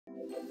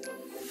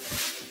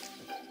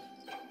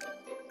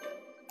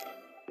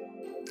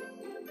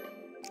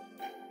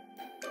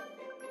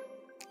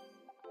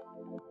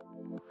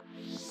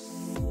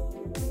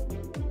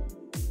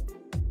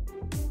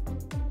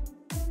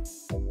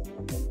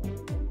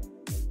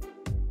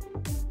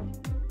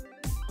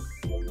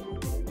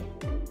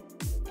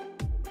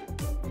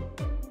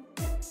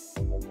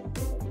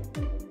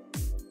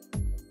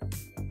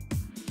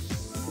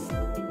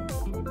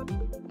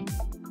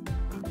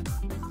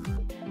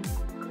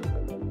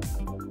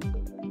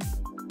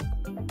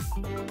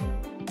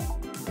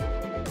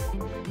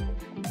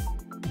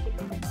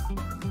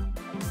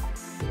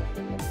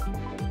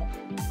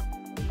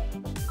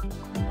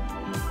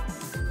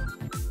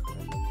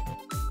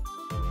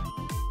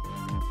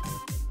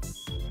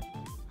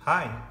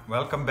Hi,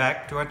 welcome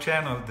back to our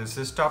channel. This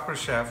is Topper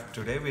Chef.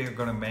 Today we are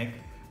going to make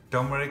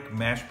turmeric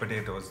mashed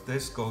potatoes.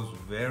 This goes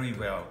very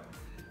well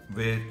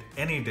with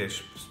any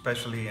dish,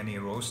 especially any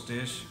roast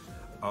dish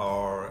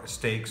or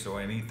steaks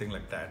or anything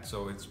like that.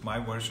 So it's my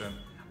version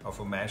of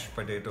a mashed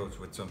potatoes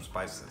with some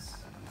spices.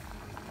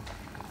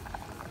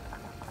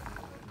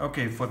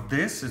 Okay, for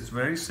this it's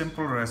very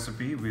simple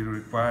recipe. We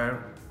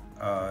require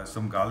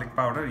some garlic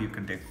powder. You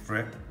can take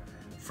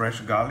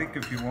fresh garlic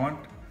if you want.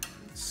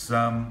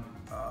 Some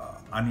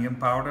onion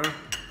powder,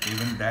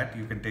 even that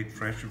you can take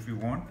fresh if you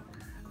want.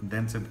 And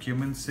then some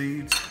cumin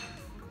seeds,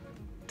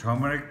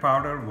 turmeric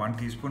powder, 1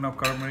 teaspoon of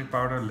turmeric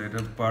powder,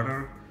 little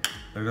butter,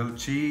 little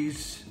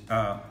cheese,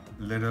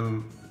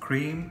 little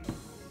cream,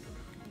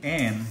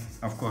 and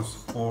of course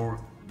 4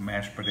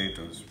 mashed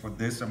potatoes. For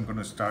this I'm going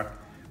to start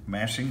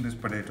mashing these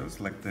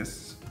potatoes like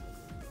this.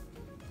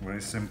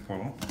 Very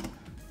simple.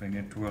 Bring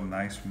it to a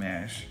nice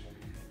mash,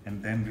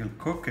 and then we'll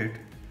cook it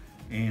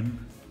in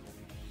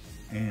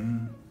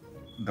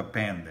the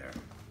pan there.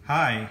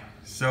 Hi,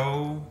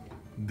 so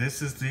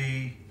this is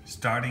the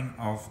starting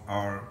of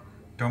our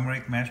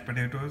turmeric mashed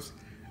potatoes.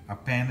 Our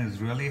pan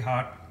is really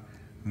hot.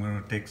 I'm going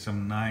to take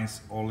some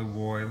nice olive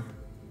oil,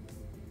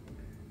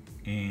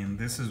 and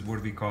this is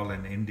what we call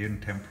an Indian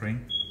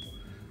tempering.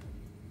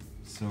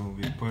 So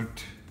we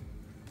put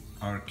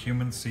our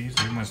cumin seeds.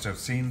 You must have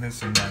seen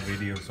this in my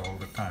videos all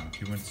the time.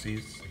 Cumin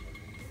seeds,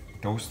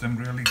 toast them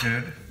really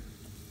good.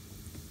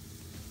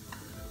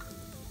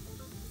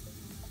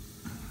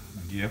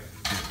 Yep,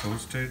 they're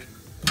toasted.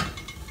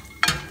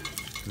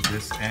 To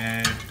this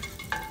add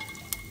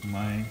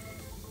my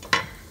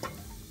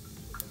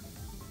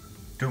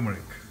turmeric.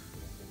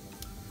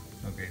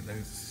 Okay,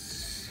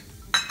 that's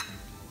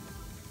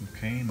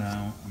okay.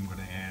 Now I'm going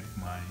to add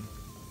my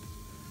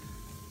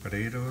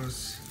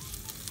potatoes.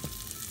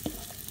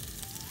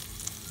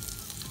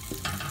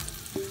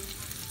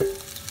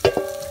 Okay,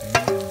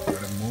 I'm going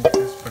to move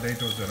these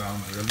potatoes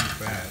around really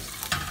fast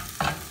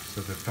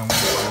so the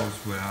turmeric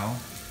goes well.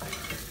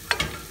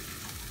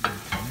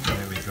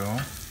 Go.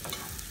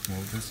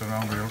 Move this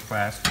around real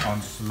fast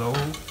on slow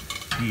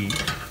heat.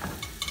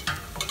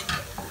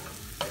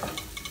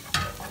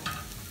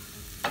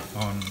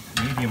 On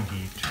medium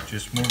heat,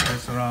 just move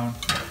this around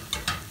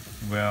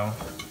well.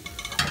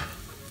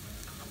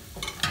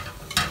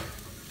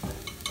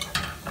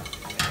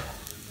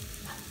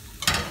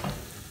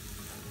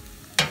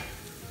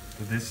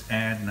 To this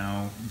add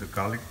now the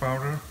garlic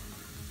powder,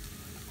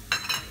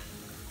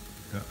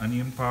 the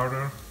onion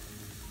powder,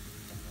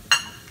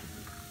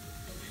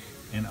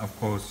 and of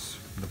course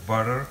the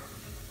butter.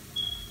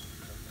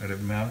 Let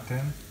it melt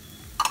in.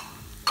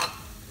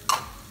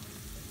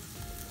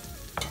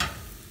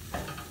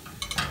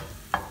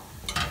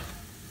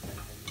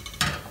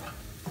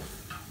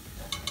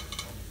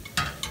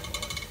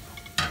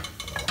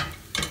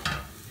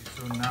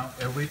 So now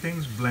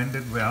everything's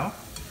blended well.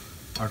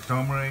 Our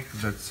turmeric,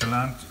 the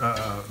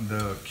cilantro,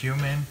 the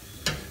cumin,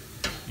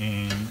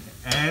 and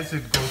as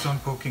it goes on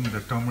cooking,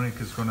 the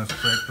turmeric is going to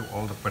spread to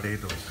all the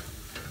potatoes.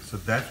 So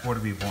that's what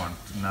we want.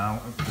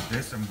 Now to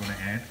this I'm going to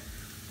add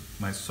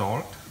my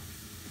salt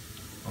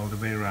all the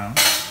way around,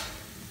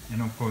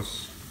 and of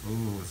course,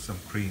 ooh, some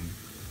cream.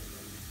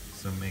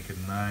 So make it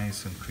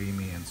nice and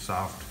creamy and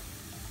soft.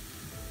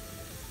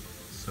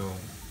 So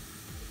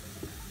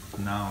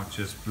now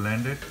just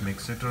blend it,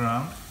 mix it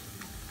around.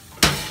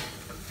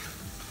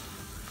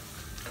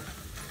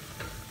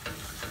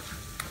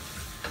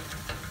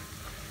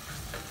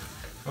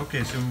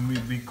 Okay, so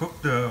we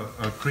cooked the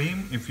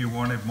cream. If you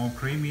want it more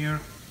creamier,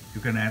 you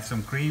can add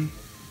some cream,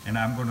 and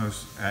I'm going to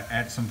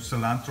add some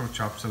cilantro,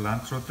 chopped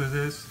cilantro to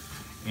this,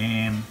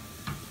 and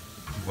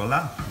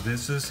voila,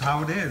 this is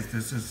how it is.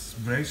 This is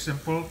very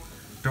simple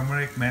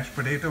turmeric mashed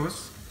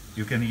potatoes.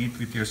 You can eat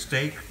with your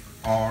steak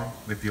or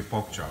with your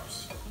pork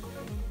chops.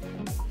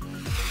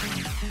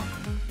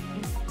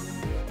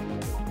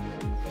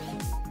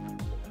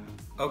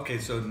 Okay,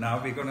 so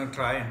now we're going to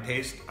try and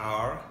taste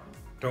our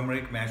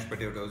turmeric mashed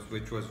potatoes,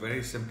 which was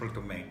very simple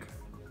to make.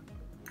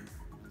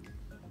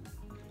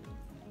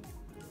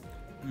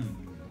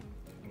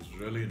 It's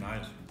really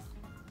nice.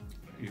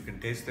 You can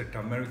taste the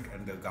turmeric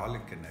and the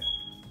garlic in it.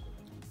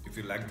 If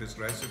you like this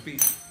recipe,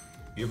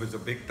 give us a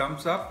big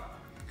thumbs up,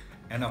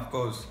 and of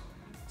course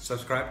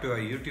Subscribe to our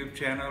YouTube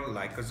channel,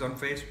 like us on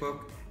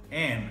Facebook,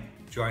 and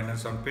join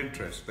us on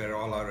Pinterest where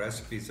all our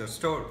recipes are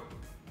stored.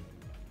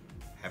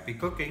 Happy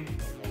cooking!